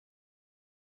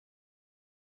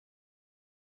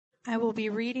I will be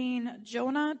reading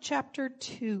Jonah chapter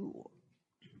 2.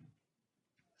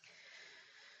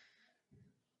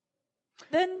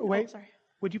 Then, Wait, sorry.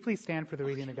 Would you please stand for the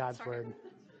reading of God's word?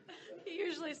 He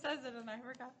usually says it and I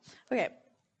forgot. Okay.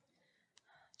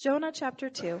 Jonah chapter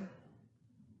 2.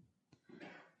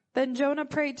 Then Jonah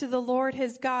prayed to the Lord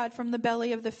his God from the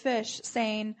belly of the fish,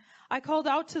 saying, I called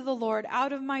out to the Lord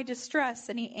out of my distress,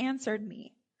 and he answered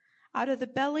me. Out of the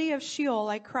belly of Sheol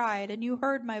I cried, and you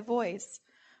heard my voice.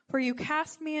 For you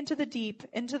cast me into the deep,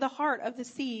 into the heart of the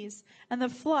seas, and the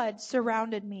flood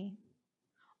surrounded me.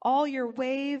 All your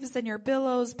waves and your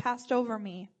billows passed over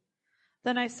me.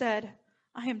 Then I said,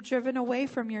 I am driven away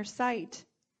from your sight.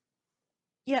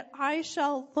 Yet I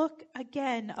shall look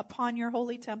again upon your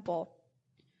holy temple.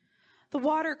 The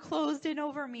water closed in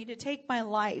over me to take my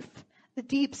life. The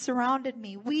deep surrounded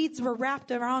me. Weeds were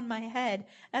wrapped around my head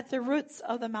at the roots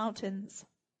of the mountains.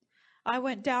 I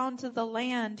went down to the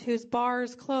land whose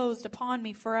bars closed upon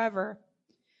me forever.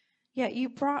 Yet you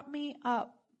brought me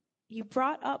up. You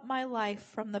brought up my life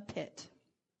from the pit.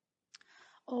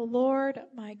 O Lord,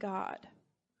 my God.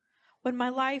 When my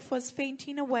life was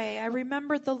fainting away, I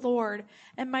remembered the Lord,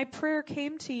 and my prayer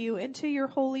came to you into your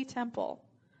holy temple.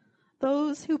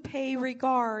 Those who pay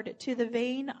regard to the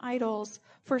vain idols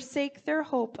forsake their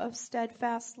hope of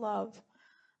steadfast love.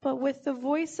 But with the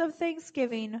voice of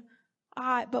thanksgiving,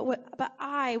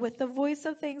 with the voice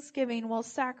of thanksgiving will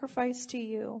sacrifice to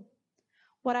you.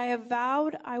 What I have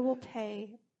vowed, I will pay.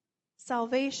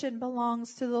 Salvation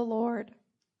belongs to the Lord.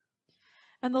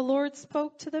 And the Lord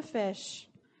spoke to the fish,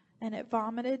 and it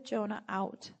vomited Jonah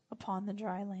out upon the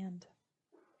dry land.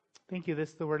 Thank you. This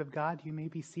is the word of God. You may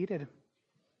be seated.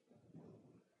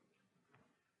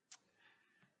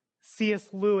 C.S.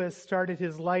 Lewis started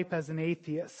his life as an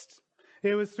atheist.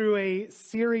 It was through a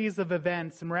series of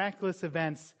events, miraculous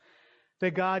events,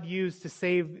 that God used to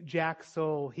save Jack's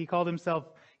soul. He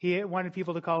wanted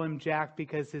people to call him Jack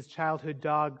because his childhood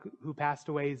dog who passed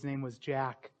away, his name was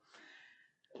Jack.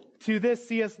 To this,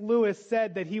 C.S. Lewis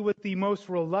said that he was the most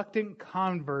reluctant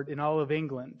convert in all of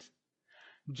England.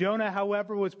 Jonah,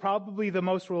 however, was probably the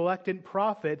most reluctant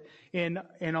prophet in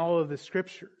all of the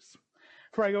scriptures.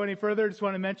 Before I go any further, I just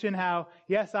want to mention how,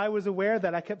 yes, I was aware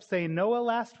that I kept saying Noah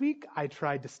last week. I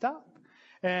tried to stop,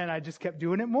 and I just kept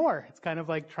doing it more. It's kind of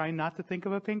like trying not to think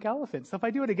of a pink elephant. So if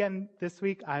I do it again this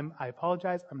week, I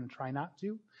apologize. I'm going to try not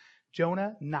to.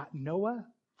 Jonah, not Noah.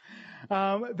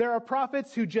 There are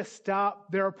prophets who just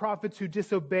stop. There are prophets who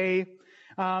disobey.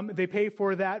 They pay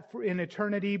for that in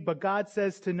eternity. But God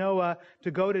says to Noah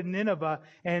to go to Nineveh,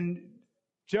 and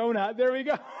Jonah, there we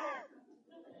go.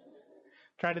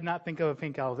 Try to not think of a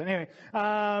pink elephant. Anyway,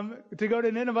 to go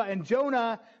to Nineveh, and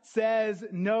Jonah says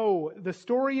no. The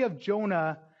story of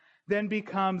Jonah then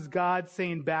becomes God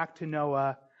saying back to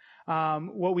Noah,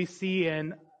 what we see in,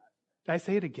 did I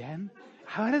say it again?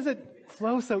 How does it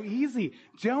flow so easy?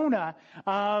 Jonah,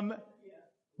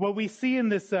 what we see in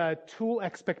this tool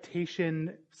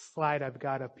expectation slide I've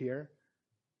got up here.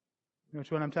 You know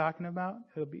which one I'm talking about?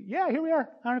 Here we are.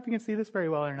 I don't know if you can see this very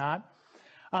well or not.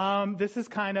 This is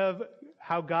kind of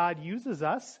how God uses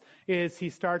us, is he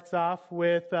starts off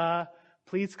with,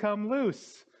 please come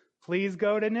loose. Please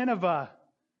go to Nineveh.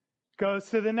 Goes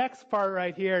to the next part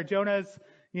right here. Jonah's,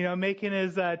 making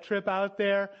his trip out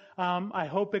there. I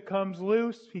hope it comes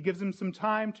loose. He gives him some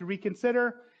time to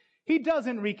reconsider. He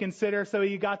doesn't reconsider, so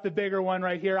you got the bigger one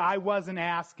right here. I wasn't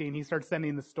asking. He starts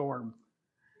sending the storm.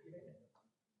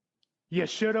 You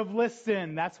should have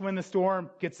listened. That's when the storm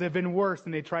gets even worse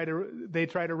and they try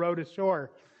to row to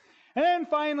shore. And then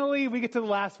finally, we get to the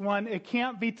last one. It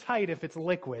can't be tight if it's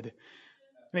liquid.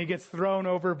 And he gets thrown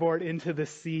overboard into the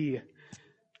sea.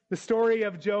 The story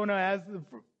of Jonah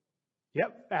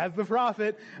as the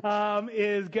prophet,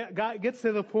 gets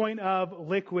to the point of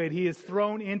liquid. He is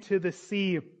thrown into the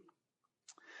sea.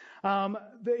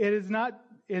 It is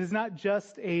not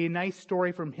just a nice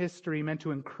story from history meant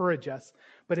to encourage us,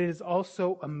 but it is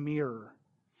also a mirror.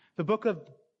 The book of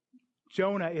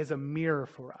Jonah is a mirror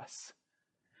for us.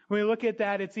 When we look at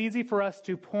that, it's easy for us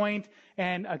to point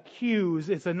and accuse.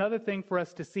 It's another thing for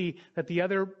us to see that the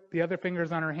other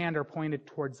fingers on our hand are pointed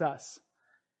towards us.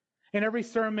 In every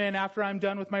sermon, after I'm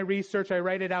done with my research, I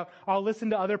write it out. I'll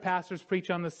listen to other pastors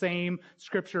preach on the same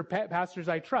scripture, pastors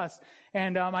I trust,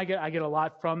 and I get a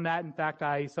lot from that. In fact,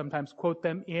 I sometimes quote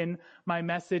them in my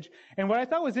message. And what I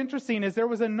thought was interesting is there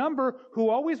was a number who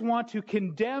always want to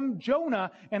condemn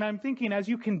Jonah, and I'm thinking, as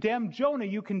you condemn Jonah,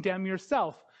 you condemn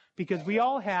yourself, because we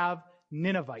all have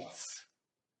Ninevites.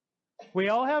 We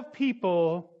all have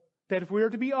people that, if we were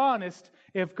to be honest,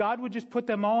 if God would just put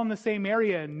them all in the same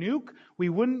area and nuke, we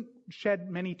wouldn't shed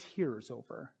many tears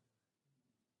over.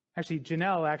 Actually,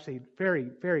 Janelle, very,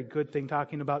 very good thing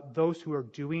talking about those who are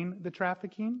doing the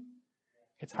trafficking.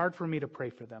 It's hard for me to pray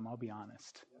for them, I'll be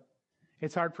honest.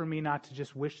 It's hard for me not to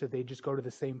just wish that they just go to the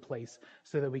same place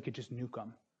so that we could just nuke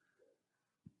them.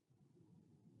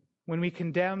 When we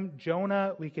condemn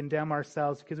Jonah, we condemn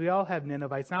ourselves because we all have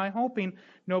Ninevites. Now, I'm hoping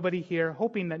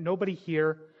that nobody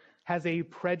here has a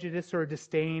prejudice or a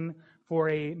disdain for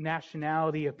a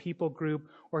nationality, a people group,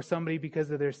 or somebody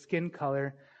because of their skin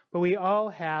color. But we all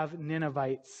have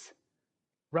Ninevites.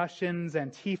 Russians,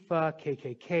 Antifa,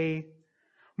 KKK.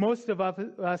 Most of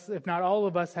us, if not all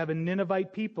of us, have a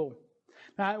Ninevite people.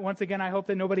 Now, once again, I hope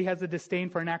that nobody has a disdain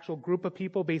for an actual group of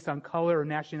people based on color or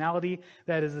nationality.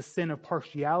 That is a sin of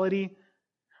partiality.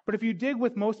 But if you dig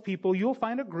with most people, you'll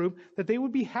find a group that they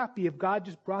would be happy if God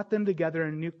just brought them together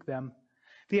and nuked them.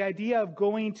 The idea of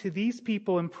going to these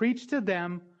people and preach to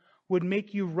them would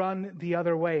make you run the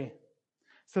other way.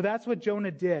 So that's what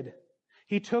Jonah did.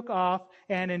 He took off,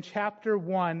 and in chapter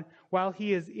 1, while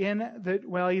he's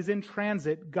in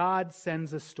transit, God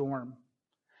sends a storm.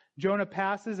 Jonah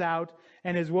passes out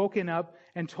and is woken up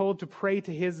and told to pray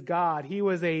to his God. He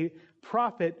was a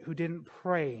prophet who didn't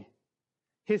pray.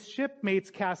 His shipmates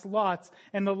cast lots,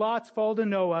 and the lots fall to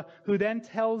Noah, who then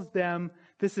tells them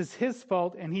this is his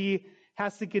fault, and he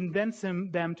has to convince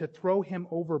them to throw him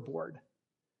overboard.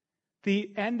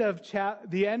 The end of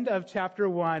chapter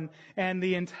 1 and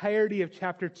the entirety of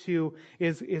chapter 2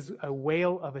 is a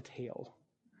whale of a tale.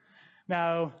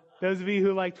 Now, those of you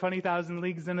who like 20,000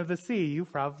 Leagues Under the Sea, you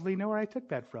probably know where I took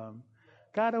that from.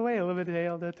 Got a whale of a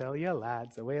tale to tell you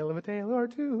lads, a whale of a tale or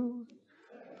two.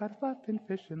 About a flapping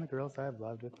fish and the girls I've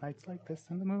loved with nights like this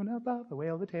and the moon above, a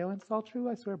whale of a tale, and it's all true,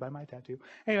 I swear by my tattoo.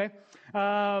 Anyway,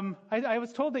 I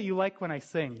was told that you like when I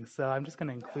sing, so I'm just going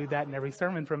to include that in every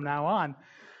sermon from now on.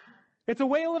 It's a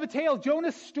whale of a tale.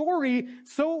 Jonah's story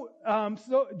so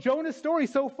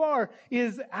far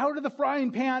is out of the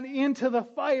frying pan into the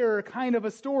fire kind of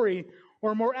a story.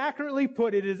 Or more accurately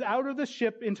put, it is out of the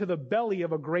ship into the belly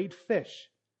of a great fish.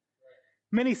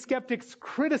 Many skeptics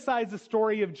criticize the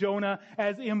story of Jonah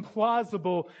as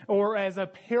implausible or as a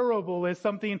parable, as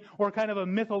something, or kind of a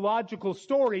mythological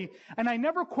story. And I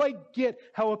never quite get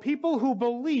how a people who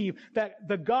believe that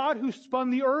the God who spun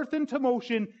the earth into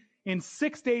motion in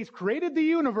 6 days, created the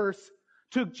universe,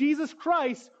 took Jesus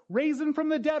Christ, raised him from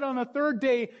the dead on the third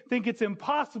day, think it's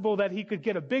impossible that he could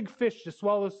get a big fish to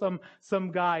swallow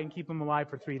some guy and keep him alive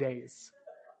for 3 days.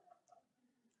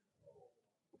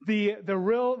 The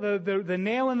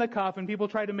nail in the coffin, people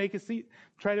try to make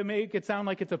it sound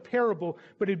like it's a parable,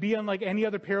 but it'd be unlike any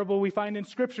other parable we find in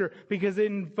Scripture because it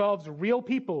involves real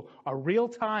people, a real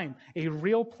time, a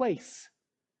real place.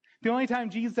 The only time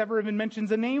Jesus ever even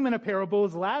mentions a name in a parable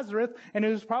is Lazarus, and it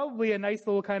was probably a nice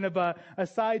little kind of a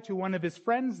aside to one of his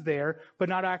friends there, but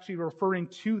not actually referring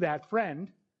to that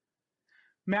friend.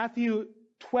 Matthew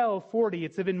 12:40,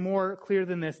 it's even more clear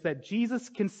than this, that Jesus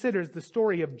considers the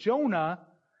story of Jonah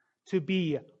to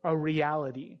be a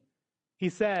reality. He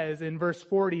says in verse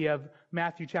 40 of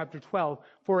Matthew chapter 12,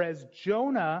 "For as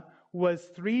Jonah was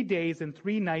 3 days and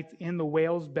 3 nights in the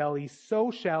whale's belly, so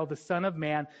shall the Son of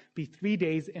Man be 3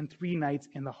 days and 3 nights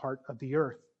in the heart of the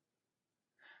earth."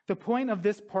 The point of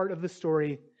this part of the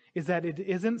story is that it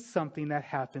isn't something that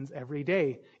happens every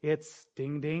day. It's,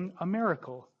 ding ding, a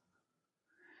miracle.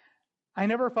 I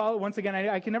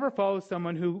can never follow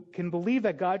someone who can believe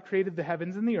that God created the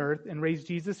heavens and the earth and raised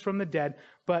Jesus from the dead,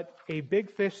 but a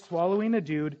big fish swallowing a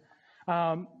dude,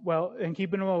 and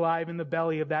keeping him alive in the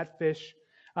belly of that fish,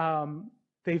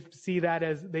 they see that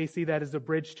as a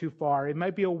bridge too far. It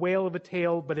might be a whale of a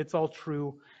tale, but it's all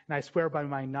true, and I swear by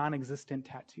my non-existent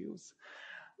tattoos.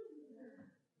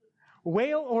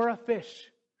 Whale or a fish?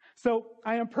 So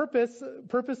I am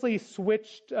purposely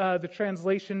switched the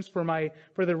translations for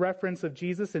the reference of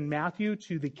Jesus in Matthew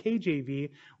to the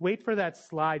KJV. Wait for that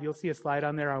slide. You'll see a slide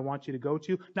on there I want you to go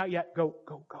to. Not yet. Go.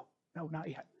 No, not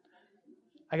yet.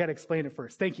 I got to explain it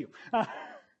first. Thank you.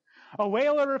 A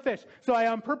whale or a fish. So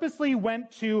I purposely went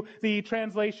to the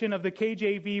translation of the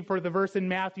KJV for the verse in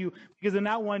Matthew, because in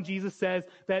that one, Jesus says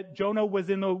that Jonah was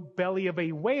in the belly of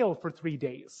a whale for 3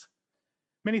 days.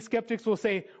 Many skeptics will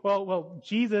say, well,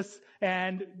 Jesus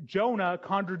and Jonah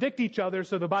contradict each other,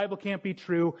 so the Bible can't be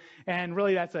true. And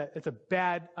really, it's a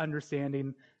bad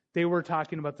understanding. They were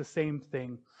talking about the same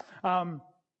thing.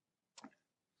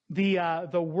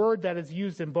 The word that is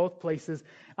used in both places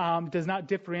does not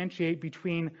differentiate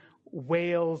between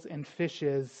whales and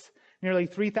fishes. Nearly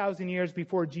 3,000 years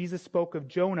before Jesus spoke of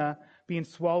Jonah being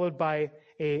swallowed by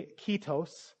a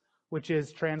ketos, which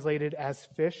is translated as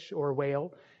fish or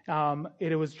whale,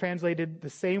 It was translated the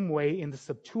same way in the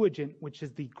Septuagint, which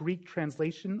is the Greek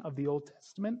translation of the Old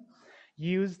Testament,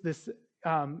 used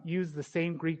the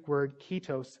same Greek word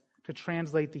ketos to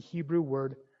translate the Hebrew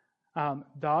word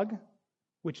dog,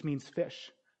 which means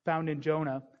fish, found in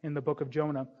Jonah, in the book of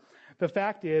Jonah. The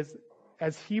fact is,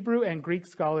 as Hebrew and Greek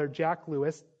scholar Jack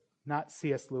Lewis, not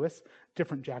C.S. Lewis,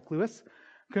 different Jack Lewis,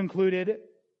 concluded,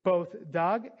 both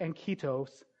dog and ketos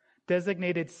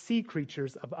designated sea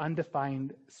creatures of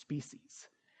undefined species.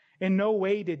 In no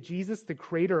way did Jesus, the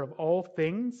creator of all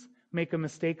things, make a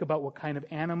mistake about what kind of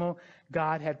animal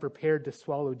God had prepared to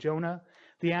swallow Jonah.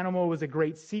 The animal was a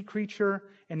great sea creature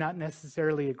and not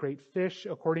necessarily a great fish,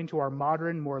 according to our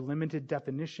modern, more limited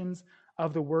definitions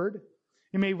of the word.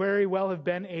 It may very well have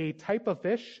been a type of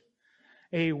fish,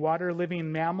 a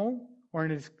water-living mammal, or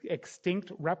an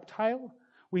extinct reptile.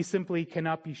 We simply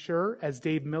cannot be sure. As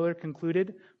Dave Miller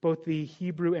concluded, both the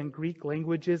Hebrew and Greek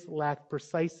languages lack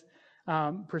precise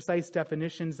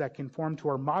definitions that conform to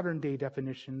our modern-day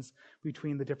definitions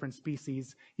between the different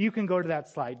species. You can go to that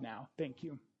slide now. Thank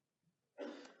you.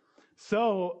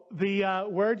 So the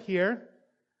word here,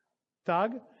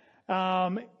 thug,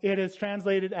 it is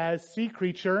translated as sea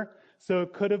creature. So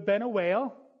it could have been a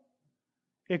whale.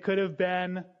 It could have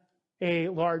been a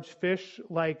large fish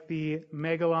like the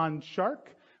Megalon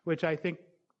shark, which I think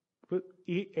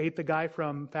ate the guy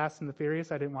from Fast and the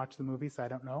Furious. I didn't watch the movie, so I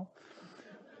don't know.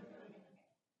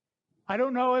 I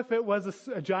don't know if it was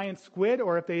a giant squid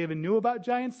or if they even knew about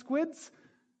giant squids.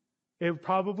 It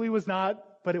probably was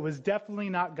not, but it was definitely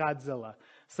not Godzilla.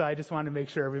 So I just wanted to make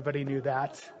sure everybody knew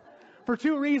that. For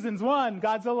two reasons. One,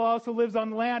 Godzilla also lives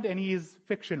on land and he's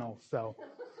fictional. So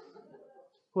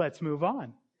let's move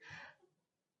on.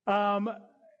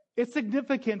 It's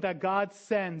significant that God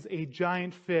sends a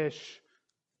giant fish,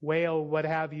 whale, what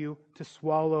have you, to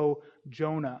swallow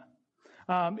Jonah.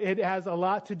 It has a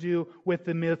lot to do with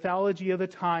the mythology of the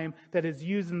time that is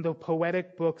used in the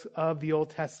poetic books of the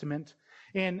Old Testament.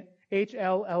 In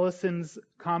H.L. Ellison's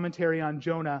commentary on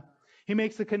Jonah, he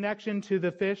makes a connection to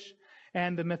the fish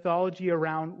and the mythology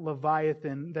around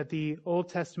Leviathan that the Old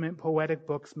Testament poetic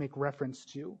books make reference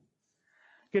to.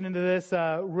 Get into this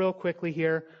real quickly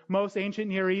here. Most ancient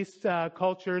Near East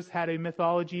cultures had a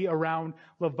mythology around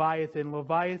Leviathan.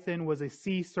 Leviathan was a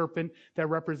sea serpent that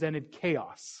represented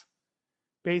chaos,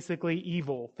 basically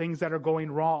evil, things that are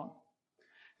going wrong.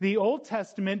 The Old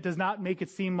Testament does not make it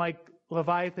seem like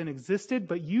Leviathan existed,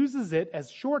 but uses it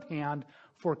as shorthand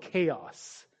for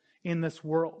chaos in this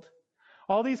world.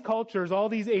 All these cultures, all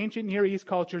these ancient Near East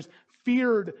cultures,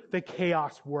 feared the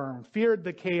chaos worm, feared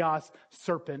the chaos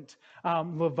serpent,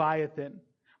 Leviathan.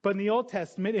 But in the Old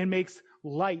Testament, it makes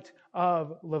light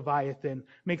of Leviathan,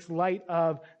 makes light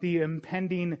of the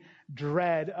impending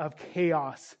dread of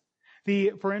chaos.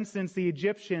 For instance, the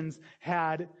Egyptians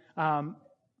had, I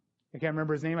can't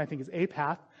remember his name, I think it's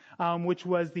Apath, which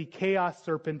was the chaos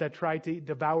serpent that tried to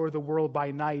devour the world by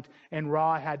night, and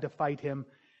Ra had to fight him.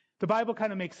 The Bible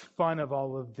kind of makes fun of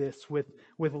all of this with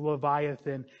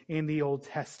Leviathan in the Old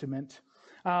Testament.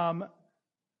 Let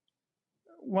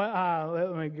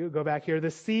me go back here.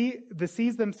 The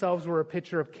seas themselves were a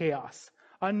picture of chaos,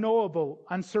 unknowable,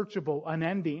 unsearchable,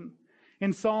 unending.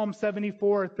 In Psalm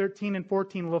 74, 13 and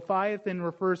 14, Leviathan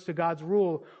refers to God's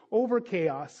rule over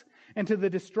chaos and to the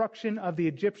destruction of the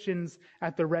Egyptians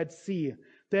at the Red Sea.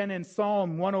 Then in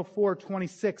Psalm 104,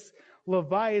 26,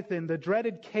 Leviathan, the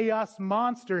dreaded chaos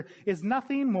monster, is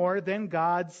nothing more than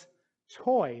God's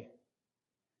toy.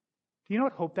 Do you know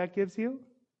what hope that gives you?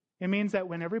 It means that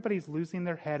when everybody's losing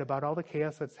their head about all the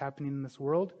chaos that's happening in this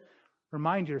world,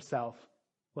 remind yourself,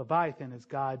 Leviathan is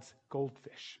God's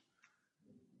goldfish.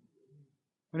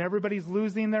 When everybody's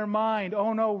losing their mind,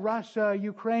 oh no, Russia,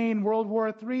 Ukraine, World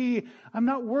War III, I'm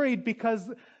not worried because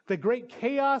the great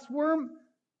chaos worm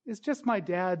is just my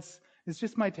dad's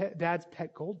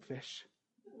pet goldfish.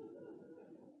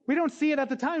 We don't see it at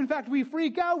the time. In fact, we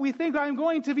freak out. We think I'm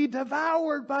going to be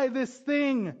devoured by this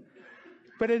thing.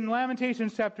 But in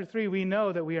Lamentations chapter 3, we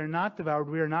know that we are not devoured,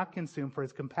 we are not consumed, for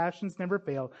his compassions never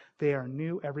fail. They are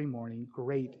new every morning.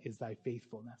 Great is thy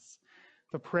faithfulness.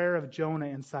 The prayer of Jonah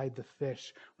inside the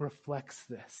fish reflects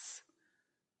this.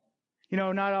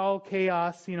 Not all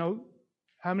chaos,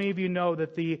 how many of you know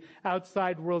that the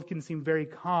outside world can seem very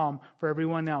calm for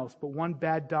everyone else, but one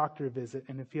bad doctor visit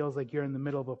and it feels like you're in the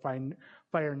middle of a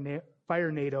fire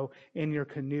NATO in your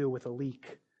canoe with a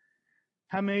leak?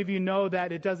 How many of you know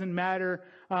that it doesn't matter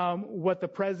what the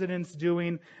president's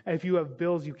doing if you have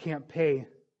bills you can't pay?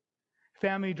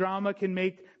 Family drama can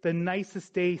make the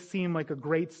nicest day seem like a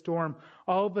great storm.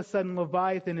 All of a sudden,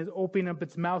 Leviathan is opening up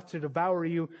its mouth to devour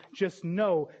you. Just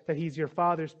know that he's your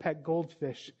father's pet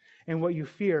goldfish. and what you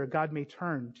fear, God may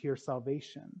turn to your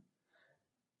salvation.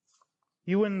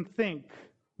 You wouldn't think,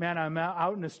 man, I'm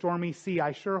out in a stormy sea.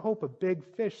 I sure hope a big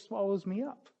fish swallows me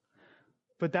up.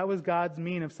 But that was God's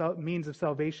means of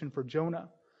salvation for Jonah.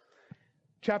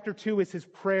 Chapter 2 is his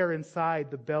prayer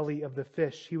inside the belly of the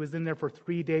fish. He was in there for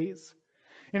 3 days.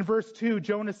 In verse 2,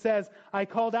 Jonah says, I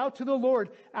called out to the Lord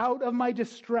out of my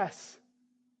distress.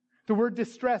 The word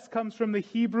distress comes from the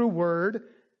Hebrew word.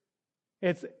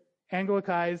 It's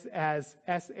anglicized as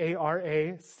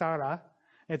S-A-R-A, Sarah.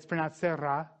 It's pronounced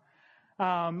Sarah.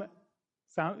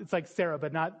 It's like Sarah,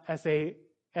 but not S-A-R-A-H.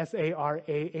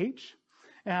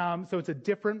 So it's a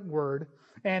different word.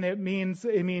 And it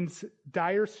means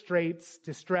dire straits,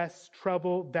 distress,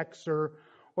 trouble, vexer,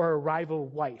 or a rival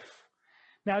wife.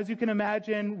 Now, as you can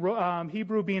imagine,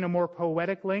 Hebrew being a more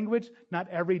poetic language, not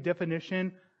every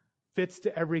definition fits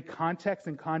to every context,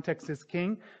 and context is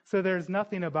king. So there's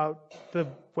nothing about the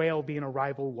whale being a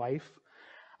rival wife.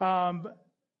 The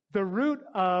root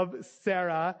of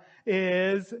Sarah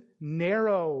is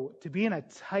narrow, to be in a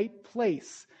tight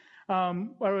place.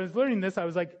 When I was learning this, I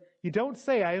was like, you don't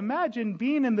say. I imagine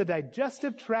being in the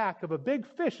digestive tract of a big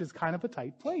fish is kind of a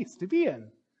tight place to be in.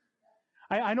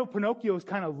 I know Pinocchio's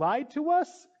kind of lied to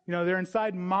us. You know, they're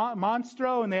inside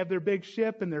Monstro and they have their big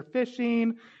ship and they're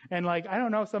fishing. And I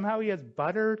don't know, somehow he has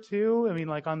butter too.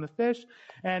 On the fish.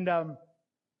 And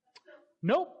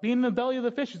nope, being in the belly of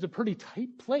the fish is a pretty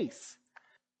tight place.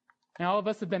 And all of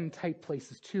us have been in tight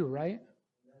places too, right?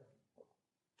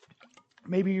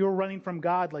 Maybe you're running from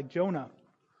God like Jonah.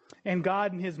 And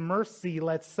God in his mercy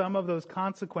lets some of those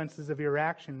consequences of your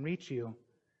action reach you.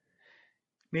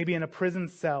 Maybe in a prison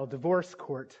cell, divorce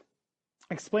court,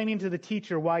 explaining to the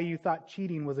teacher why you thought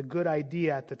cheating was a good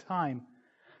idea at the time.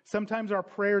 Sometimes our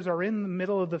prayers are in the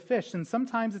middle of the fish, and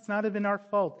sometimes it's not even our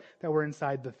fault that we're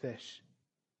inside the fish.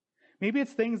 Maybe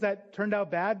it's things that turned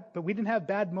out bad, but we didn't have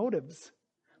bad motives.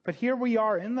 But here we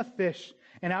are in the fish,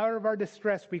 and out of our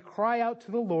distress, we cry out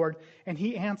to the Lord, and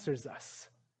he answers us.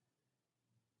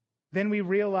 Then we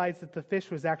realize that the fish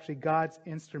was actually God's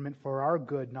instrument for our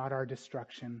good, not our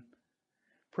destruction.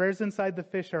 Prayers inside the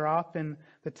fish are often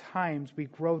the times we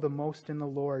grow the most in the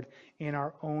Lord in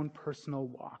our own personal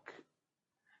walk.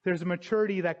 There's a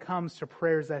maturity that comes to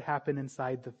prayers that happen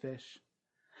inside the fish.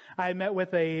 I met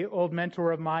with an old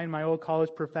mentor of mine, my old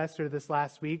college professor, this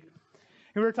last week.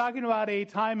 And we were talking about a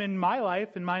time in my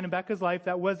life, in mine and Becca's life,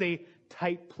 that was a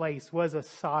tight place, was a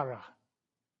Sarah.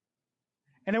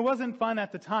 And it wasn't fun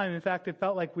at the time. In fact, it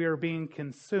felt like we were being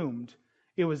consumed.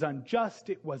 It was unjust.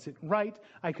 It wasn't right.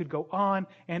 I could go on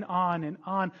and on and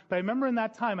on. But I remember in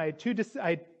that time, I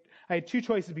had two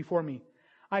choices before me.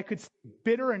 I could stay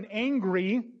bitter and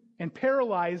angry and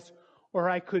paralyzed, or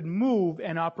I could move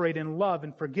and operate in love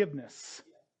and forgiveness.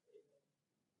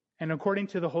 And according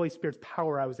to the Holy Spirit's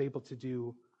power, I was able to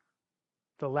do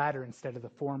the latter instead of the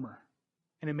former.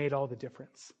 And it made all the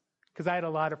difference. Because I had a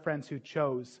lot of friends who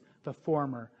chose the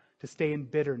former to stay in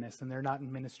bitterness, and they're not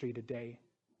in ministry today.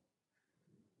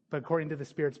 But according to the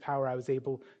Spirit's power, I was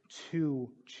able to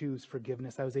choose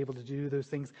forgiveness. I was able to do those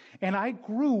things. And I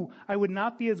grew. I would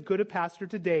not be as good a pastor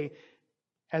today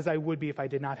as I would be if I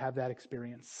did not have that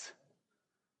experience.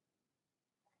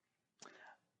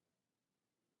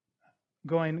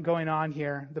 Going on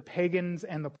here, the pagans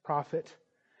and the prophet.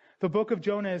 The book of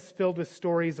Jonah is filled with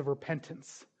stories of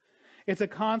repentance. It's a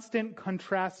constant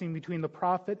contrasting between the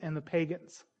prophet and the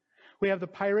pagans. We have the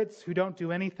pirates who don't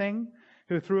do anything,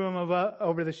 who threw him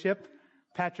over the ship.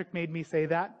 Patrick made me say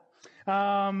that.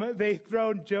 They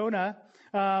throw Jonah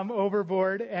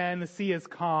overboard and the sea is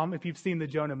calm. If you've seen the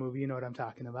Jonah movie, you know what I'm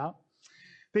talking about.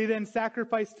 They then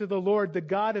sacrifice to the Lord, the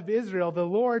God of Israel, the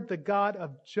Lord, the God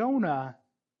of Jonah.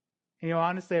 And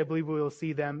honestly, I believe we will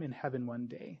see them in heaven one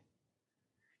day.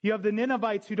 You have the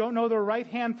Ninevites who don't know their right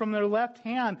hand from their left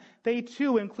hand. They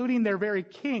too, including their very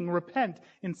king, repent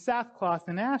in sackcloth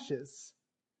and ashes.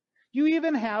 You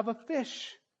even have a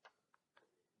fish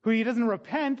who he doesn't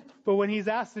repent, but when he's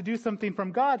asked to do something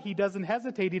from God, he doesn't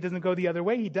hesitate. He doesn't go the other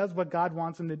way. He does what God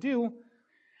wants him to do.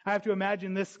 I have to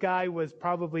imagine this guy was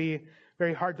probably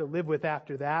very hard to live with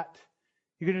after that.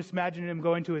 You can just imagine him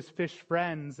going to his fish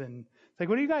friends and it's like,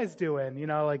 what are you guys doing?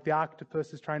 The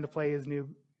octopus is trying to play his new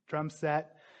drum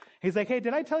set. He's like, hey,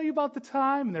 did I tell you about the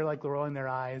time? And they're rolling their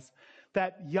eyes.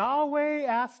 That Yahweh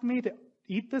asked me to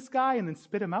eat this guy and then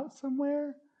spit him out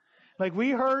somewhere? We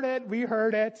heard it.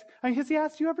 Has he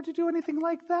asked you ever to do anything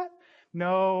like that?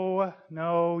 No,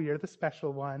 you're the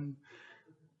special one.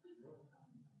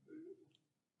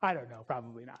 I don't know,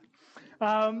 probably not.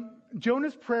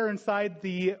 Jonah's prayer inside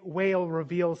the whale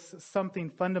reveals something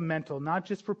fundamental, not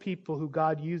just for people who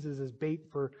God uses as bait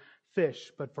for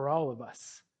fish, but for all of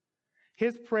us.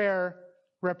 His prayer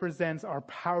represents our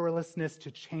powerlessness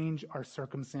to change our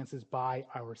circumstances by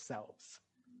ourselves.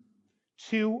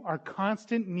 2, our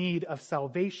constant need of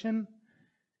salvation.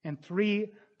 And 3,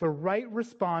 the right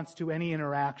response to any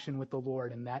interaction with the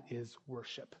Lord, and that is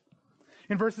worship.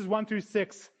 In verses 1 through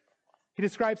 6, he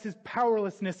describes his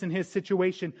powerlessness in his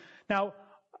situation. Now,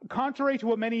 contrary to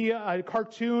what many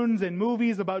cartoons and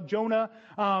movies about Jonah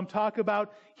talk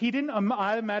about, he didn't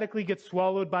automatically get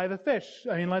swallowed by the fish.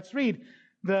 I mean, let's read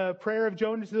the prayer of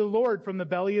Jonah to the Lord from the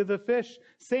belly of the fish,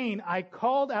 saying, I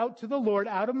called out to the Lord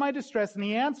out of my distress, and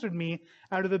he answered me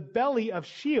out of the belly of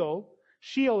Sheol.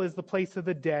 Sheol is the place of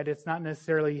the dead. It's not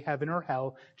necessarily heaven or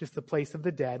hell, just the place of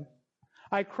the dead.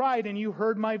 I cried, and you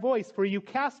heard my voice, for you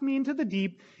cast me into the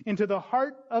deep, into the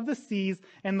heart of the seas,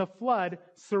 and the flood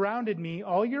surrounded me.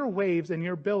 All your waves and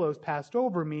your billows passed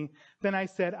over me. Then I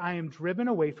said, I am driven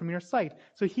away from your sight.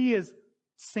 So he is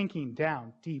sinking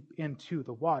down deep into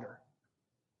the water.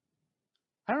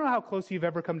 I don't know how close you've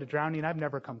ever come to drowning. I've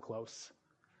never come close.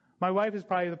 My wife is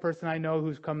probably the person I know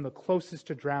who's come the closest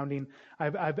to drowning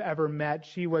I've ever met.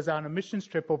 She was on a missions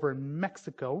trip over in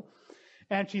Mexico,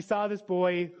 and she saw this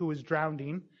boy who was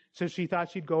drowning, so she thought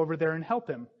she'd go over there and help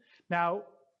him. Now,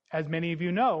 as many of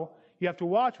you know, you have to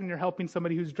watch when you're helping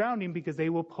somebody who's drowning because they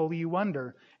will pull you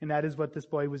under, and that is what this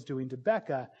boy was doing to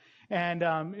Becca.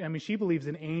 And she believes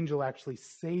an angel actually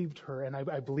saved her, and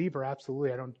I believe her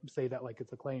absolutely. I don't say that like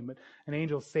it's a claim, but an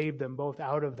angel saved them both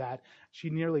out of that. She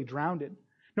nearly drowned.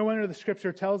 No wonder the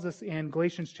scripture tells us in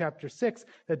Galatians chapter 6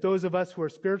 that those of us who are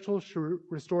spiritual should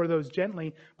restore those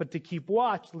gently, but to keep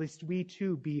watch, lest we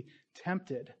too be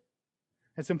tempted.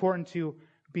 It's important to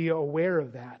be aware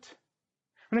of that.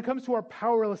 When it comes to our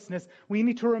powerlessness, we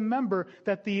need to remember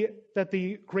that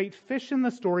the great fish in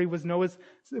the story was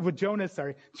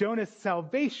Jonah's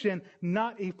salvation,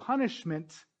 not a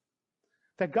punishment.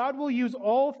 That God will use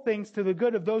all things to the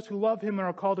good of those who love him and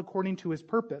are called according to his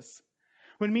purpose.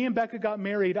 When me and Becca got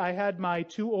married, I had my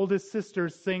 2 oldest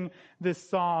sisters sing this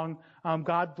song,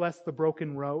 God Bless the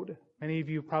Broken Road. Many of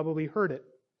you probably heard it.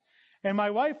 And my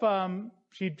wife,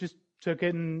 she just took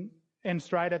it in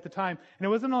stride at the time. And it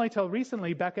wasn't only till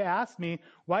recently Becca asked me,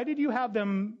 why did you have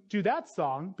them do that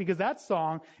song? Because that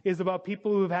song is about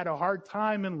people who have had a hard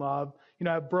time in love,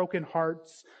 have broken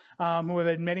hearts, who have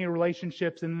had many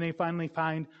relationships, and then they finally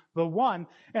find the one.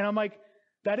 And I'm like,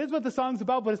 that is what the song's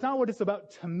about, but it's not what it's about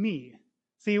to me.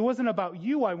 See, it wasn't about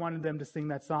you I wanted them to sing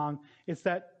that song. It's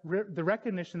that the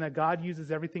recognition that God uses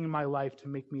everything in my life to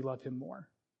make me love him more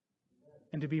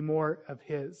and to be more of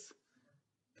his.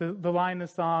 The line in the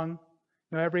song,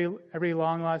 every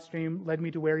long lost stream led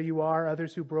me to where you are.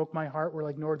 Others who broke my heart were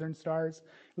like northern stars,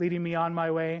 leading me on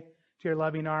my way to your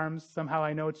loving arms. Somehow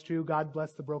I know it's true. God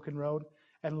blessed the broken road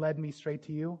and led me straight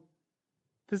to you.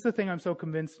 This is the thing I'm so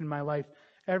convinced in my life.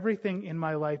 Everything in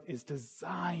my life is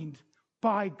designed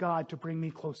by God to bring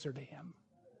me closer to him.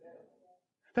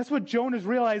 That's what Jonah's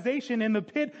realization in the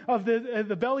pit of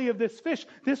the belly of this fish.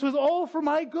 This was all for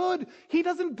my good. He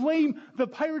doesn't blame the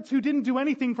pirates who didn't do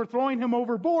anything for throwing him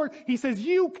overboard. He says,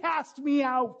 you cast me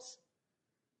out.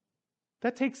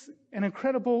 That takes an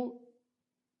incredible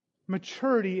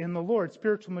maturity in the Lord,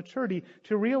 spiritual maturity,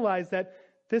 to realize that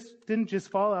this didn't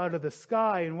just fall out of the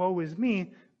sky and woe is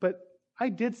me, but I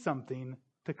did something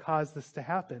to cause this to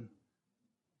happen.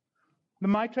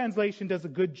 My translation does a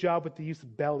good job with the use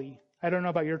of belly. I don't know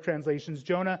about your translations.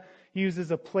 Jonah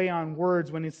uses a play on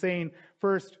words when he's saying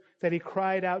first that he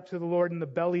cried out to the Lord in the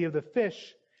belly of the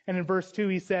fish. And in verse 2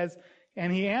 he says,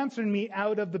 and he answered me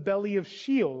out of the belly of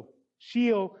Sheol.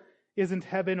 Sheol isn't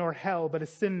heaven or hell, but a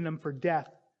synonym for death.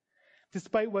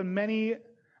 Despite what many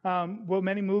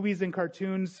movies and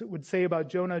cartoons would say about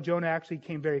Jonah, Jonah actually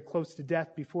came very close to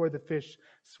death before the fish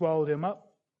swallowed him up.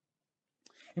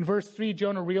 In verse 3,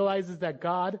 Jonah realizes that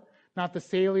God, not the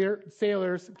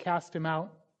sailors, cast him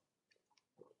out.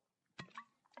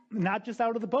 Not just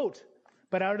out of the boat,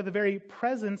 but out of the very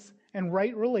presence and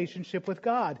right relationship with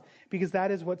God, because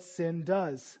that is what sin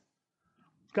does.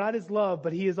 God is love,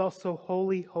 but he is also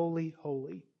holy, holy,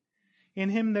 holy. In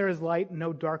him there is light,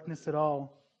 no darkness at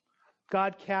all.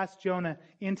 God cast Jonah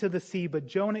into the sea, but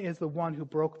Jonah is the one who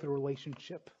broke the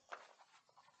relationship.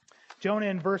 Jonah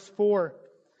in verse 4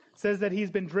 says that he's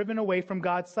been driven away from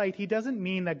God's sight. He doesn't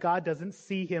mean that God doesn't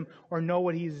see him or know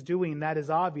what he's doing. That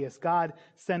is obvious. God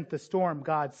sent the storm.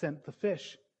 God sent the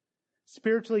fish.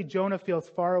 Spiritually, Jonah feels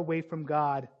far away from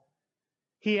God.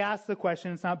 He asks the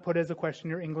question, it's not put as a question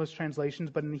in your English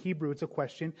translations, but in the Hebrew it's a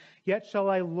question, yet shall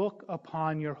I look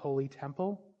upon your holy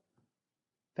temple?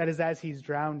 That is as he's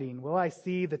drowning. Will I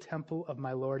see the temple of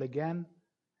my Lord again?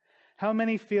 How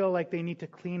many feel like they need to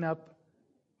clean up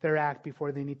their act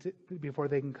before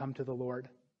they can come to the Lord.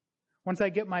 Once I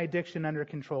get my addiction under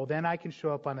control, then I can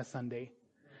show up on a Sunday.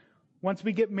 Once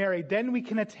we get married, then we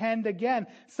can attend again.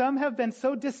 Some have been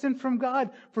so distant from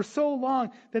God for so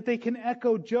long that they can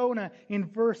echo Jonah in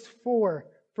verse 4.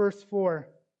 Verse 4.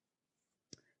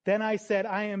 Then I said,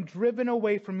 I am driven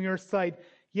away from your sight,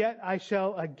 yet I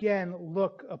shall again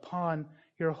look upon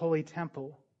your holy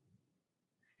temple.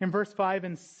 In verse 5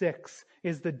 and 6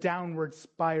 is the downward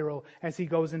spiral as he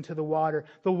goes into the water.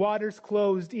 The waters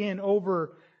closed in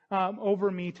over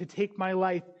me to take my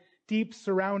life. Deep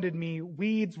surrounded me.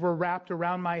 Weeds were wrapped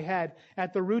around my head.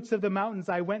 At the roots of the mountains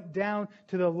I went down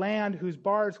to the land whose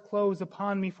bars close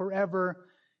upon me forever.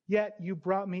 Yet you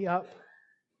brought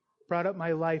up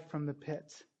my life from the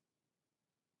pit.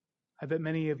 I bet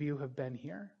many of you have been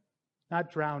here.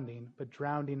 Not drowning, but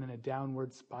drowning in a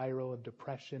downward spiral of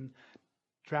depression.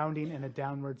 Drowning in a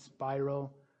downward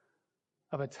spiral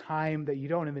of a time that you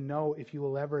don't even know if you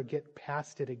will ever get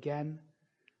past it again.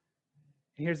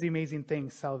 And here's the amazing thing,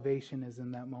 salvation is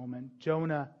in that moment.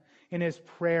 Jonah, in his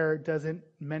prayer, doesn't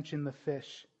mention the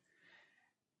fish.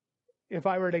 If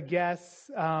I were to guess,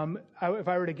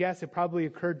 it probably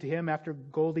occurred to him after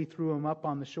Goldie threw him up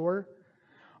on the shore.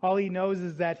 All he knows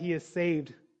is that he is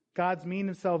saved. God's means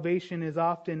of salvation is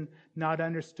often not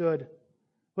understood.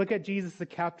 Look at Jesus, the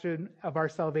captain of our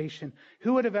salvation.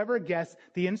 Who would have ever guessed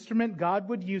the instrument God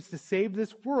would use to save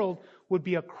this world would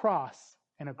be a cross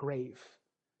and a grave?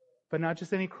 But not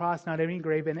just any cross, not any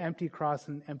grave, an empty cross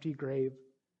and an empty grave.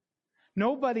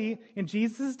 Nobody in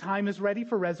Jesus' time is ready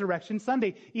for Resurrection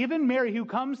Sunday. Even Mary, who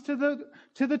comes to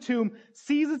the tomb,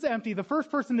 sees it's empty. The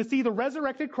first person to see the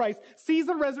resurrected Christ, sees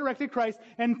the resurrected Christ,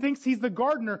 and thinks he's the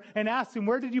gardener and asks him,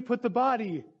 where did you put the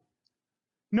body?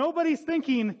 Nobody's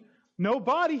thinking, no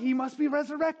body, he must be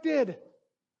resurrected.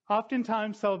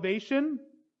 Oftentimes, salvation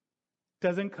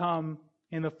doesn't come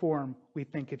in the form we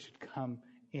think it should come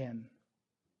in.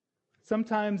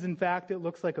 Sometimes, in fact, it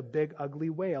looks like a big, ugly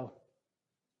whale.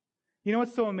 You know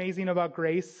what's so amazing about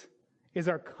grace is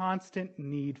our constant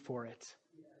need for it.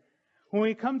 When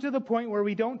we come to the point where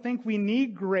we don't think we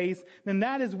need grace, then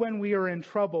that is when we are in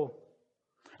trouble.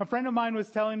 A friend of mine was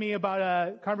telling me about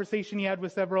a conversation he had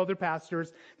with several other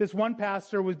pastors. This one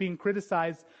pastor was being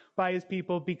criticized by his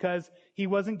people because he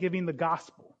wasn't giving the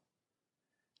gospel.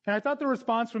 And I thought the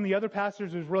response from the other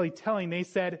pastors was really telling. They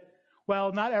said,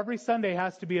 well, not every Sunday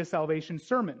has to be a salvation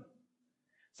sermon.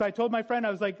 So I told my friend,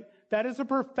 I was like, that is a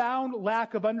profound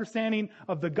lack of understanding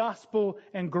of the gospel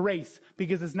and grace,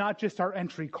 because it's not just our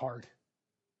entry card.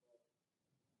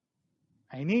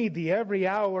 I need thee every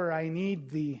hour, I need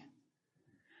thee.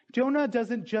 Jonah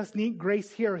doesn't just need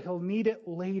grace here, he'll need it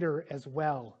later as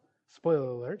well. Spoiler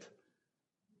alert.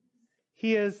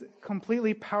 He is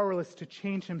completely powerless to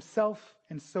change himself,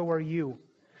 and so are you.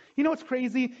 You know what's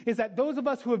crazy is that those of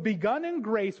us who have begun in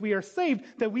grace, we are saved,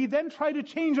 that we then try to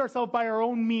change ourselves by our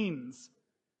own means.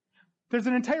 There's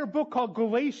an entire book called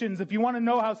Galatians. If you want to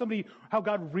know how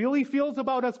God really feels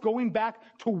about us going back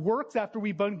to works after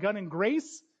we've begun in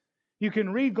grace, you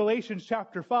can read Galatians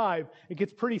chapter 5. It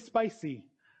gets pretty spicy.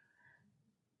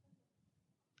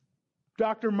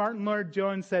 Dr. Martin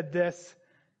Lloyd-Jones said this: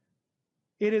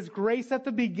 it is grace at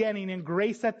the beginning and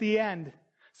grace at the end,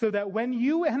 so that when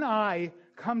you and I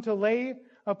come to lay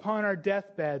upon our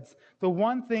deathbeds, the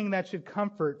one thing that should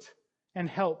comfort and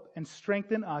help and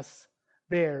strengthen us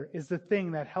there is the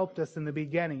thing that helped us in the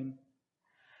beginning.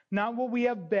 Not what we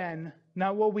have been,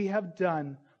 not what we have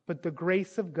done, but the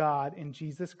grace of God in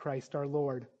Jesus Christ our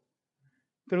Lord.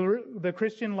 The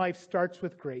Christian life starts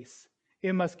with grace.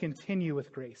 It must continue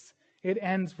with grace. It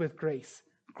ends with grace.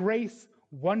 Grace,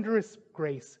 wondrous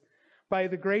grace. By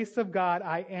the grace of God,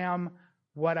 I am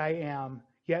what I am,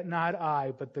 yet not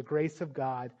I, but the grace of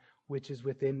God which is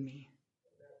within me.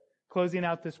 Closing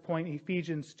out this point,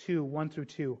 Ephesians 2, 1 through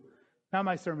 2. Not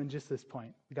my sermon, just this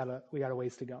point. We got a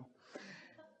ways to go.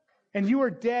 And you were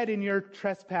dead in your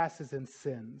trespasses and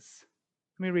sins.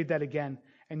 Let me read that again.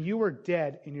 And you were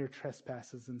dead in your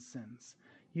trespasses and sins.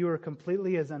 You were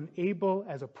completely as unable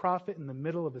as a prophet in the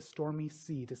middle of a stormy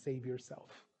sea to save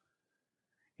yourself,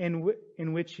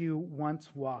 in which you once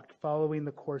walked, following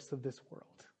the course of this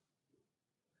world.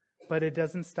 But it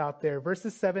doesn't stop there.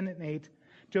 Verses 7 and 8,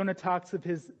 Jonah talks of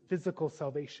his physical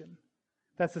salvation.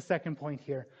 That's the second point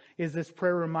here, is this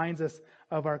prayer reminds us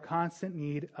of our constant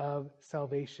need of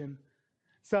salvation.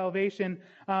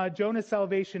 Jonah's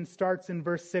salvation starts in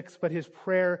verse 6, but his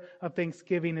prayer of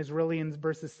thanksgiving is really in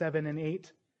verses 7 and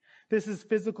 8. This is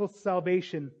physical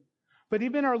salvation. But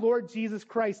even our Lord Jesus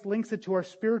Christ links it to our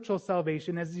spiritual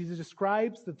salvation as he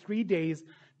describes the 3 days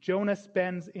Jonah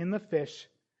spends in the fish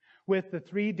with the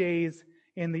 3 days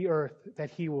in the earth that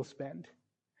he will spend.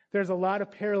 There's a lot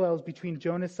of parallels between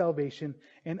Jonah's salvation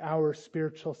and our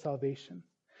spiritual salvation.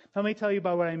 Let me tell you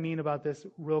about what I mean about this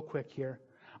real quick here.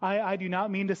 I do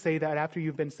not mean to say that after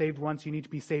you've been saved once, you need to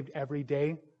be saved every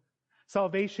day.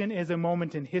 Salvation is a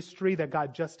moment in history that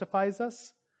God justifies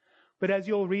us. But as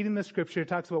you'll read in the scripture, it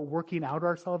talks about working out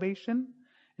our salvation,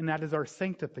 and that is our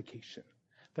sanctification.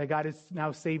 That God is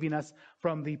now saving us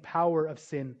from the power of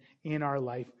sin in our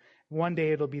life. One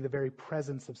day it'll be the very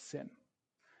presence of sin.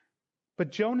 But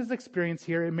Jonah's experience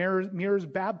here, it mirrors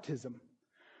baptism.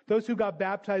 Those who got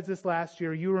baptized this last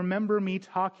year, you remember me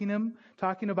talking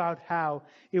about how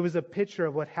it was a picture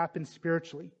of what happened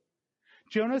spiritually.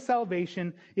 Jonah's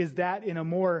salvation is that in a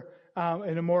more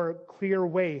clear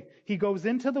way. He goes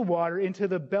into the water, into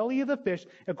the belly of the fish,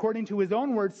 according to his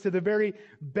own words, to the very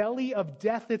belly of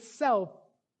death itself.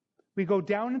 We go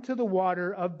down into the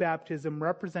water of baptism,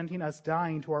 representing us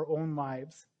dying to our own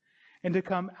lives, and to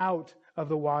come out of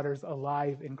the waters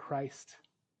alive in Christ.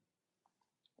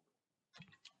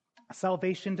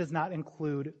 Salvation does not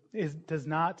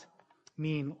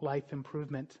mean life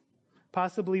improvement.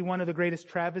 Possibly one of the greatest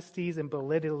travesties and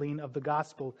belittling of the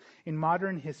gospel in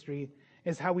modern history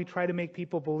is how we try to make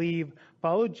people believe,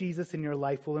 follow Jesus and your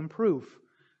life will improve.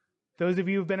 Those of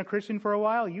you who've been a Christian for a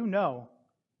while, you know.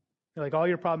 Like all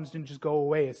your problems didn't just go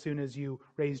away as soon as you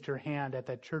raised your hand at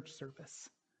that church service.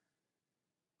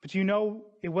 But you know,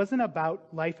 it wasn't about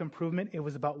life improvement, it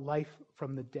was about life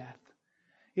from the death.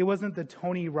 It wasn't the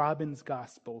Tony Robbins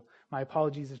gospel. My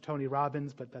apologies to Tony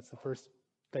Robbins, but that's the first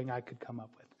thing I could come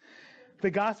up with. The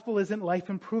gospel isn't life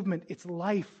improvement, it's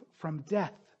life from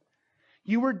death.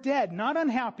 You were dead, not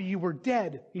unhappy, you were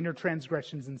dead in your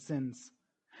transgressions and sins.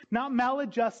 Not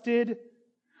maladjusted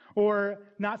or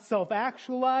not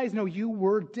self-actualized. No, you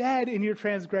were dead in your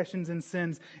transgressions and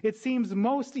sins. It seems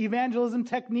most evangelism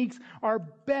techniques are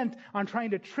bent on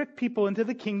trying to trick people into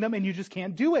the kingdom, and you just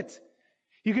can't do it.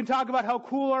 You can talk about how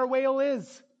cool our whale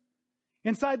is.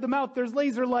 Inside the mouth, there's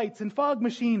laser lights and fog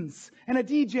machines and a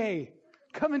DJ.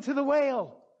 Come into the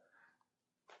whale.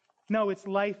 No, it's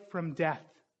life from death.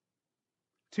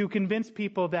 To convince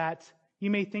people that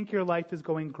you may think your life is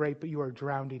going great, but you are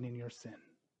drowning in your sin.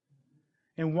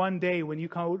 And one day when you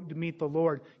come to meet the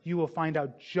Lord, you will find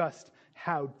out just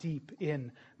how deep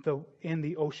in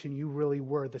the ocean you really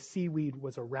were. The seaweed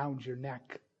was around your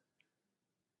neck.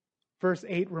 Verse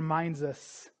 8 reminds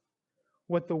us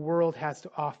what the world has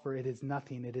to offer. It is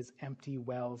nothing. It is empty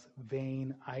wells,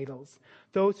 vain idols.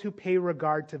 Those who pay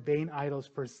regard to vain idols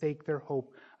forsake their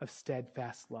hope of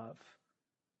steadfast love.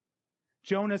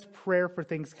 Jonah's prayer for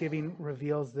thanksgiving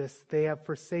reveals this. They have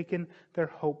forsaken their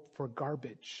hope for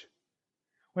garbage.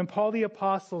 When Paul the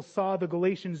Apostle saw the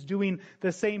Galatians doing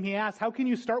the same, he asked, how can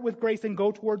you start with grace and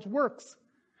go towards works?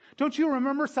 Don't you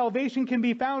remember salvation can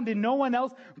be found in no one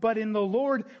else but in the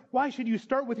Lord? Why should you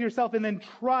start with yourself and then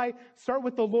start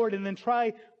with the Lord and then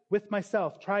try with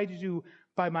myself? Try to do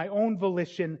by my own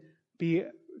volition be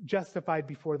justified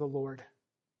before the Lord.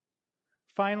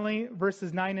 Finally,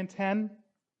 verses 9 and 10,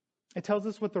 it tells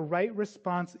us what the right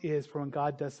response is for when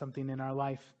God does something in our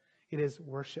life. It is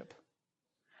worship.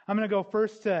 I'm going to go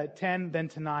first to 10, then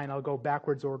to 9. I'll go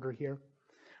backwards order here.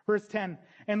 Verse 10,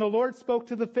 and the Lord spoke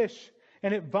to the fish,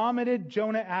 and it vomited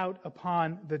Jonah out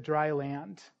upon the dry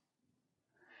land.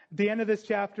 At the end of this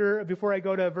chapter, before I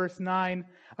go to verse 9,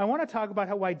 I want to talk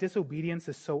about why disobedience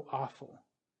is so awful.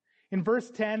 In verse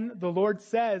 10, the Lord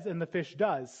says, and the fish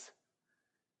does.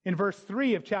 In verse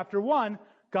 3 of chapter 1,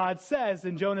 God says,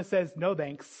 and Jonah says, no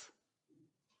thanks.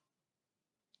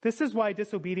 This is why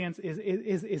disobedience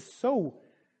is so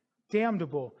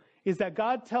damnable, is that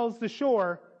God tells the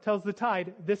shore, tells the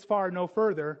tide, this far, no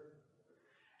further.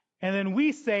 And then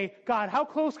we say, God, how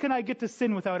close can I get to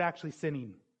sin without actually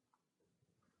sinning?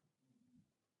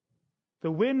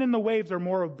 The wind and the waves are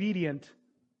more obedient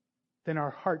than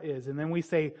our heart is. And then we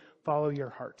say, follow your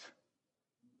heart.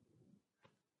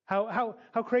 How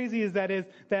crazy is that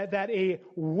a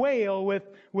whale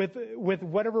with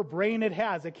whatever brain it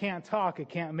has, it can't talk, it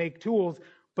can't make tools,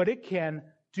 but it can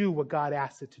do what God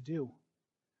asks it to do.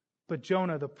 But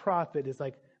Jonah, the prophet, is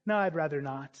like, no, I'd rather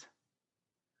not.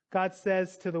 God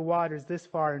says to the waters, this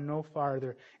far and no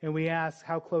farther. And we ask,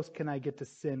 how close can I get to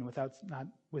sin without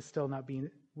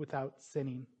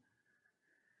sinning?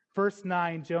 Verse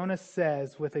 9, Jonah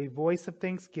says, with a voice of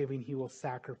thanksgiving, he will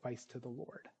sacrifice to the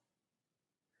Lord.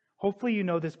 Hopefully you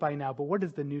know this by now, but what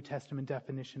is the New Testament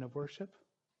definition of worship?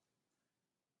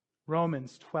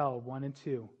 Romans 12, 1 and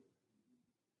 2.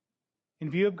 In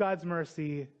view of God's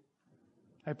mercy,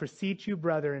 I beseech you,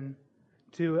 brethren,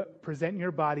 to present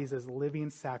your bodies as living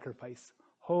sacrifice,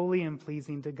 holy and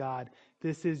pleasing to God.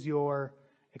 This is your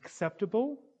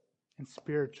acceptable and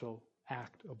spiritual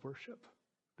act of worship.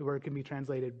 The word can be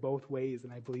translated both ways,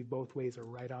 and I believe both ways are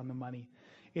right on the money.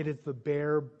 It is the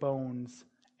bare bones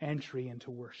entry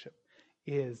into worship,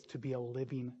 is to be a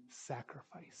living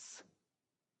sacrifice.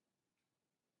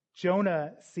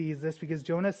 Jonah sees this because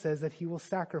Jonah says that he will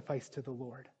sacrifice to the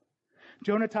Lord.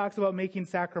 Jonah talks about making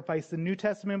sacrifice. The New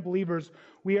Testament believers,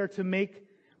 we are to make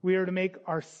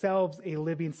ourselves a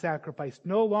living sacrifice.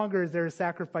 No longer is there a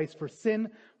sacrifice for sin,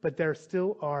 but there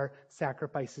still are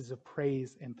sacrifices of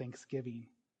praise and thanksgiving.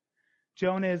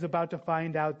 Jonah is about to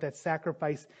find out that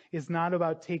sacrifice is not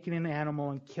about taking an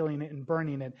animal and killing it and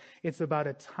burning it. It's about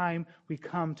a time we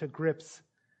come to grips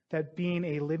that being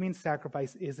a living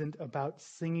sacrifice isn't about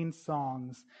singing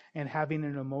songs and having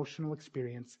an emotional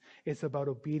experience. It's about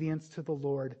obedience to the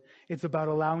Lord. It's about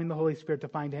allowing the Holy Spirit to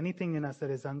find anything in us that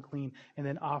is unclean and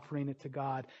then offering it to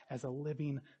God as a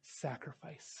living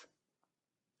sacrifice.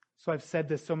 So I've said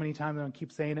this so many times and I'll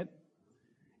keep saying it.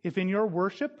 If in your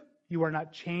worship you are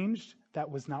not changed,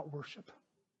 that was not worship.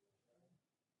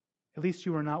 At least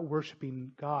you are not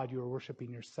worshiping God, you are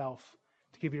worshiping yourself.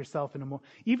 To give yourself an emotion.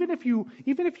 Even if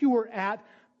you were at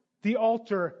the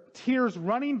altar, tears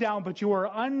running down, but you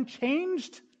are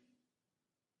unchanged,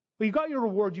 well, you got your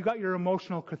reward, you got your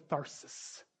emotional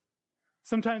catharsis.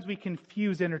 Sometimes we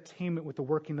confuse entertainment with the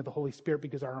working of the Holy Spirit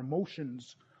because our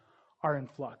emotions are in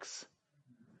flux.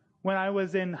 When I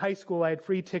was in high school, I had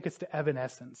free tickets to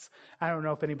Evanescence. I don't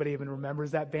know if anybody even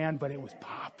remembers that band, but it was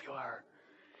popular.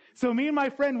 So me and my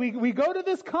friend, we go to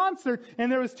this concert, and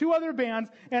there was two other bands,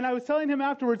 and I was telling him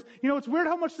afterwards, it's weird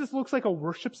how much this looks like a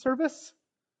worship service.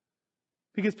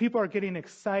 Because people are getting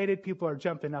excited, people are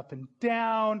jumping up and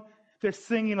down, they're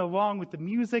singing along with the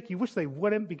music. You wish they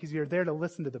wouldn't because you're there to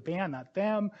listen to the band, not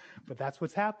them, but that's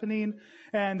what's happening.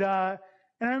 And I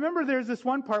remember there's this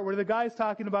one part where the guy's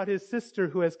talking about his sister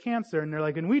who has cancer, and they're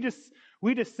like, and we just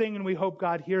sing and we hope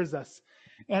God hears us.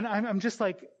 And I'm just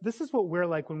like, this is what we're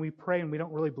like when we pray and we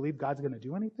don't really believe God's going to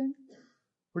do anything.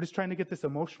 We're just trying to get this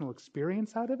emotional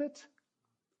experience out of it.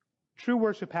 True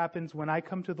worship happens when I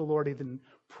come to the Lord, either in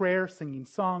prayer, singing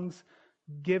songs,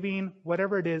 giving,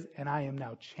 whatever it is, and I am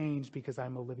now changed because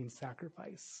I'm a living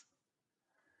sacrifice.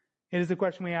 It is a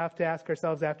question we have to ask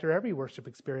ourselves after every worship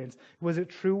experience. Was it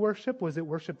true worship? Was it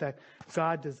worship that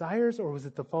God desires, or was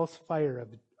it the false fire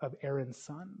of Aaron's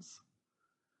sons?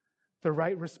 The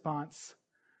right response.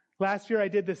 Last year I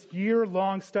did this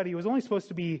year-long study. It was only supposed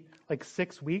to be like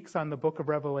 6 weeks on the book of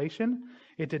Revelation.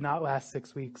 It did not last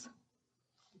 6 weeks.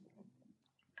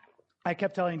 I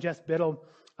kept telling Jess Biddle,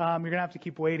 you're going to have to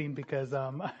keep waiting because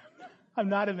I'm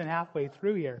not even halfway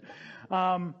through here.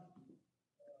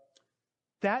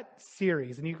 That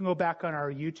series, and you can go back on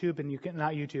our YouTube, and you can,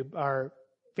 not YouTube, our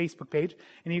Facebook page,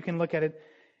 and you can look at it.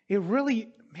 It really,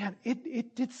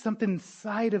 it did something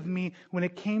inside of me when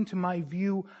it came to my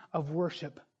view of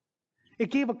worship. It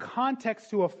gave a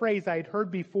context to a phrase I had heard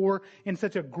before in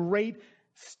such a great,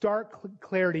 stark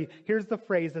clarity. Here's the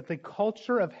phrase that the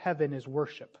culture of heaven is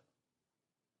worship.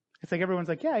 It's like everyone's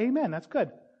like, yeah, amen, that's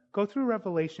good. Go through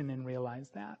Revelation and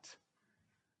realize that.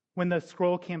 When the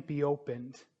scroll can't be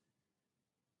opened,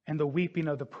 and the weeping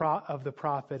of the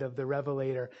prophet, of the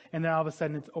revelator, and then all of a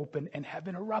sudden it's open and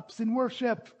heaven erupts in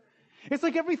worship. It's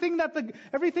like everything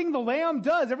the Lamb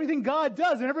does, everything God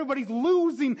does, and everybody's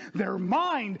losing their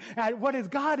mind at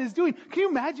what God is doing. Can you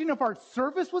imagine if our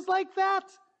service was like that?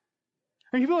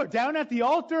 And people are down at the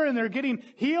altar and they're getting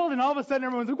healed, and all of a sudden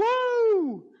everyone's like,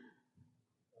 whoa!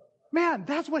 Man,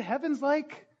 that's what heaven's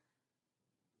like.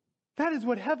 That is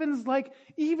what heaven's like.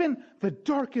 Even the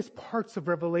darkest parts of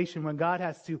Revelation, when God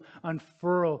has to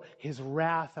unfurl his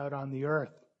wrath out on the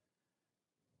earth.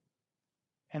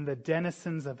 And the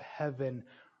denizens of heaven,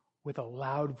 with a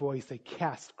loud voice, they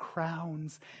cast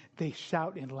crowns. They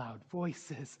shout in loud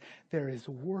voices. There is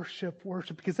worship,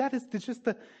 because it's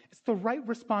the right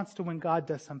response to when God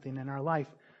does something in our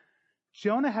life.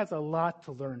 Jonah has a lot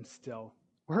to learn still.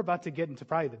 We're about to get into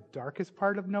probably the darkest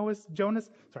part of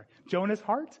Jonah's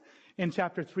heart in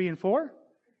chapter 3 and 4.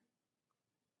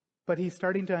 But he's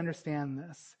starting to understand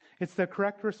this. It's the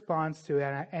correct response to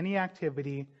any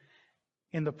activity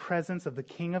in the presence of the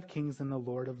King of Kings and the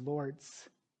Lord of Lords.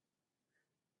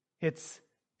 It's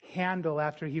Handel,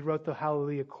 after he wrote the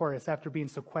Hallelujah Chorus, after being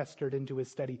sequestered into his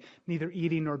study, neither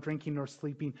eating nor drinking nor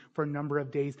sleeping for a number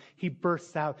of days, he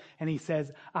bursts out and he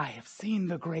says, I have seen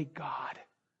the great God.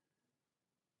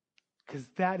 Because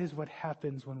that is what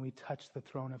happens when we touch the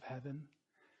throne of heaven.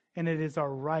 And it is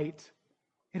our right.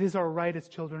 It is our right as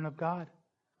children of God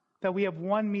that we have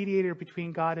one mediator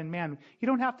between God and man. You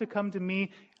don't have to come to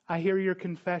me. I hear your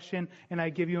confession and I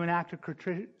give you an act of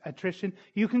contrition,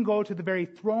 you can go to the very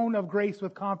throne of grace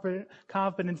with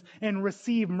confidence and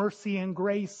receive mercy and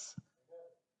grace.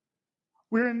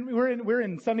 We're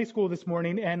in Sunday school this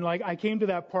morning, and I came to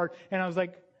that part and I was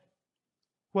like,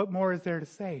 what more is there to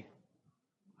say?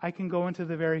 I can go into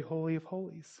the very holy of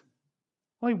holies.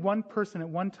 Only one person at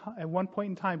one point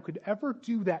in time could ever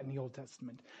do that in the Old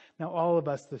Testament. Now all of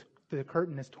us, the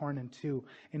curtain is torn in two,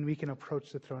 and we can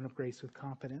approach the throne of grace with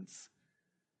confidence.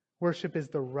 Worship is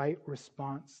the right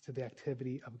response to the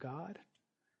activity of God.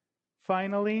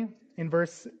 Finally, in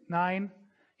verse 9,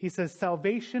 he says,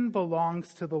 salvation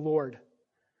belongs to the Lord.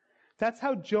 That's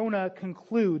how Jonah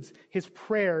concludes his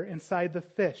prayer inside the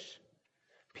fish.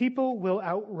 People will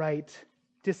outright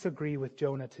disagree with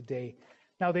Jonah today.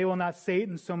 Now, they will not say it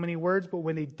in so many words, but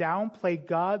when they downplay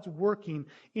God's working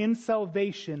in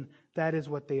salvation, that is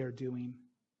what they are doing.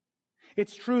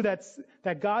 It's true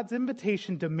that God's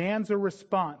invitation demands a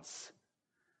response.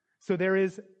 So there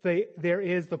is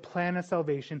the plan of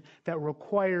salvation that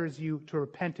requires you to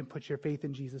repent and put your faith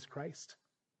in Jesus Christ.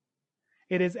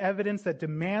 It is evidence that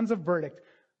demands a verdict,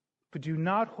 but do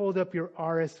not hold up your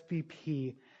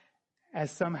RSVP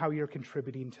as somehow you're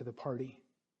contributing to the party.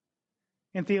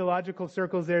 In theological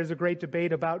circles, there's a great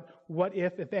debate about what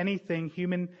if anything,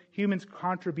 humans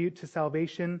contribute to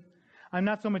salvation. I'm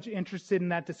not so much interested in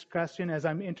that discussion as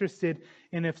I'm interested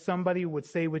in if somebody would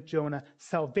say with Jonah,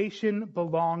 salvation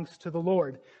belongs to the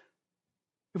Lord.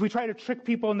 If we try to trick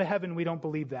people into heaven, we don't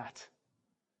believe that.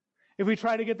 If we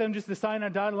try to get them just to sign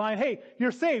on a dotted line, hey,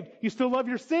 you're saved. You still love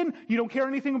your sin. You don't care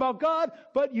anything about God,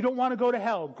 but you don't want to go to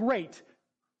hell. Great.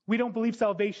 We don't believe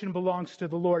salvation belongs to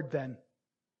the Lord then.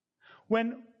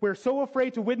 When we're so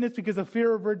afraid to witness because of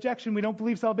fear of rejection, we don't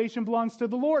believe salvation belongs to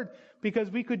the Lord, because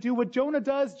we could do what Jonah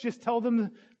does, just tell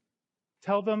them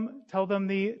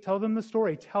the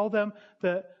story, tell them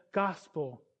the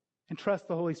gospel, and trust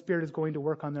the Holy Spirit is going to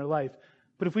work on their life.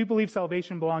 But if we believe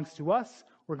salvation belongs to us,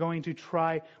 we're going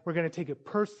to take it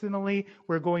personally,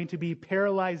 we're going to be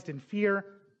paralyzed in fear.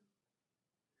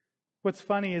 What's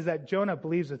funny is that Jonah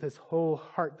believes with his whole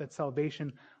heart that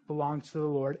salvation belongs to the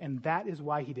Lord, and that is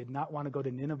why he did not want to go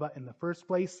to Nineveh in the first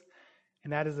place.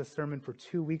 And that is a sermon for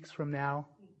 2 weeks from now.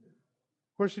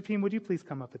 Worship team, would you please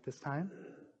come up at this time?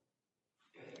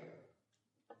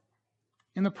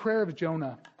 In the prayer of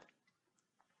Jonah,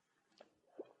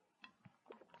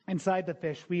 inside the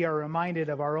fish, we are reminded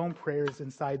of our own prayers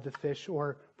inside the fish,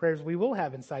 or prayers we will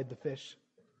have inside the fish.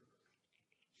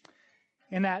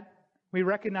 In that we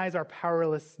recognize our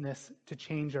powerlessness to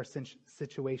change our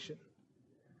situation.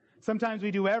 Sometimes we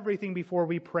do everything before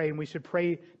we pray, and we should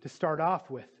pray to start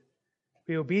off with.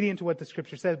 Be obedient to what the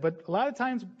Scripture says, but a lot of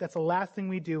times that's the last thing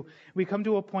we do. We come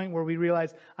to a point where we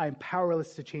realize I'm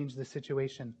powerless to change the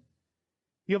situation.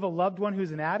 You have a loved one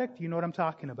who's an addict, you know what I'm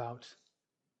talking about.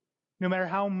 No matter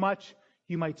how much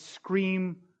you might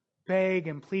scream, beg,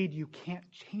 and plead, you can't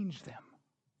change them.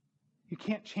 You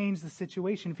can't change the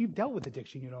situation. If you've dealt with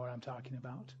addiction, you know what I'm talking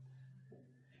about.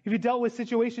 If you've dealt with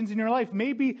situations in your life,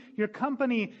 maybe your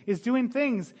company is doing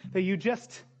things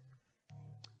that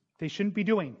they shouldn't be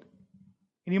doing.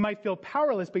 And you might feel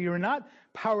powerless, but you're not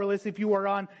powerless if you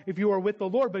are with the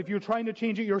Lord. But if you're trying to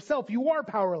change it yourself, you are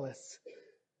powerless.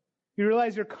 You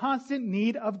realize your constant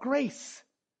need of grace.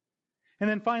 And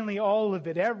then finally, all of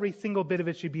it, every single bit of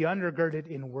it should be undergirded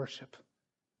in worship.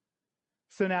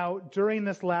 So now, during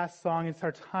this last song, it's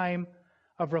our time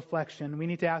of reflection. We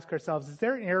need to ask ourselves, is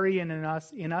there an area in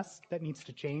us that needs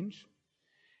to change?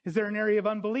 Is there an area of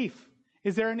unbelief?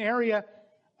 Is there an area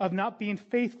of not being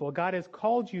faithful? God has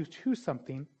called you to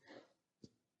something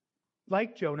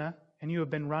like Jonah, and you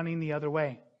have been running the other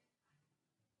way.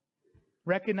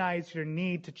 Recognize your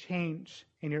need to change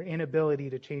and your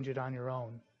inability to change it on your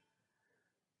own.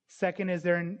 Second, is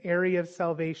there an area of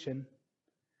salvation?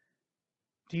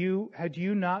 Do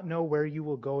you not know where you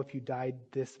will go if you died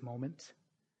this moment?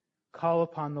 Call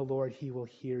upon the Lord, He will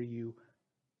hear you.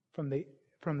 From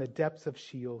the depths of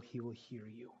Sheol, He will hear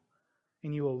you.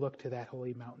 And you will look to that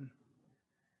holy mountain.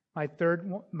 My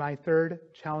third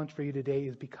challenge for you today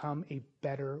is become a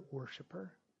better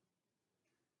worshiper.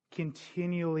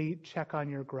 Continually check on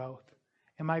your growth.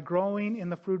 Am I growing in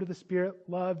the fruit of the Spirit?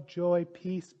 Love, joy,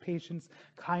 peace, patience,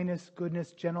 kindness,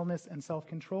 goodness, gentleness, and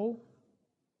self-control?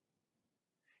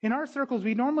 In our circles,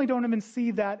 we normally don't even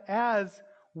see that as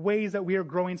ways that we are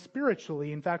growing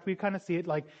spiritually. In fact, we kind of see it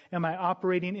like, am I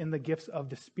operating in the gifts of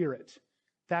the Spirit?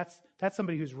 That's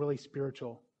somebody who's really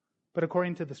spiritual. But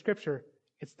according to the Scripture,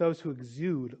 it's those who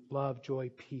exude love,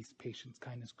 joy, peace, patience,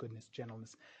 kindness, goodness,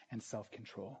 gentleness, and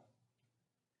self-control.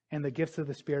 And the gifts of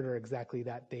the Spirit are exactly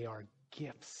that. They are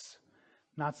gifts.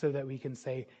 not so that we can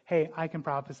say, hey, I can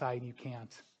prophesy and you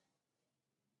can't.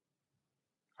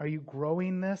 Are you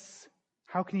growing this?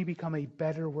 How can you become a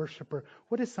better worshiper?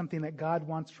 What is something that God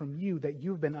wants from you that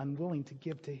you've been unwilling to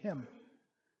give to him?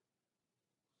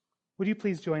 Would you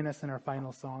please join us in our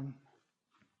final song?